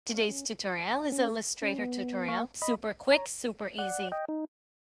Today's tutorial is Illustrator tutorial. Super quick, super easy.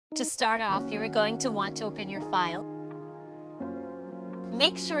 To start off, you're going to want to open your file.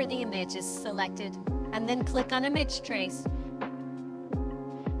 Make sure the image is selected, and then click on Image Trace.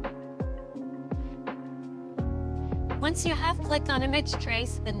 Once you have clicked on Image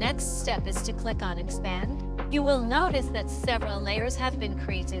Trace, the next step is to click on Expand. You will notice that several layers have been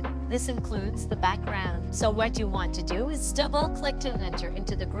created. This includes the background. So what you want to do is double-click to enter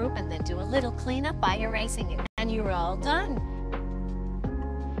into the group and then do a little cleanup by erasing it. And you're all done.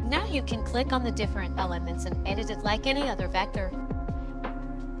 Now you can click on the different elements and edit it like any other vector.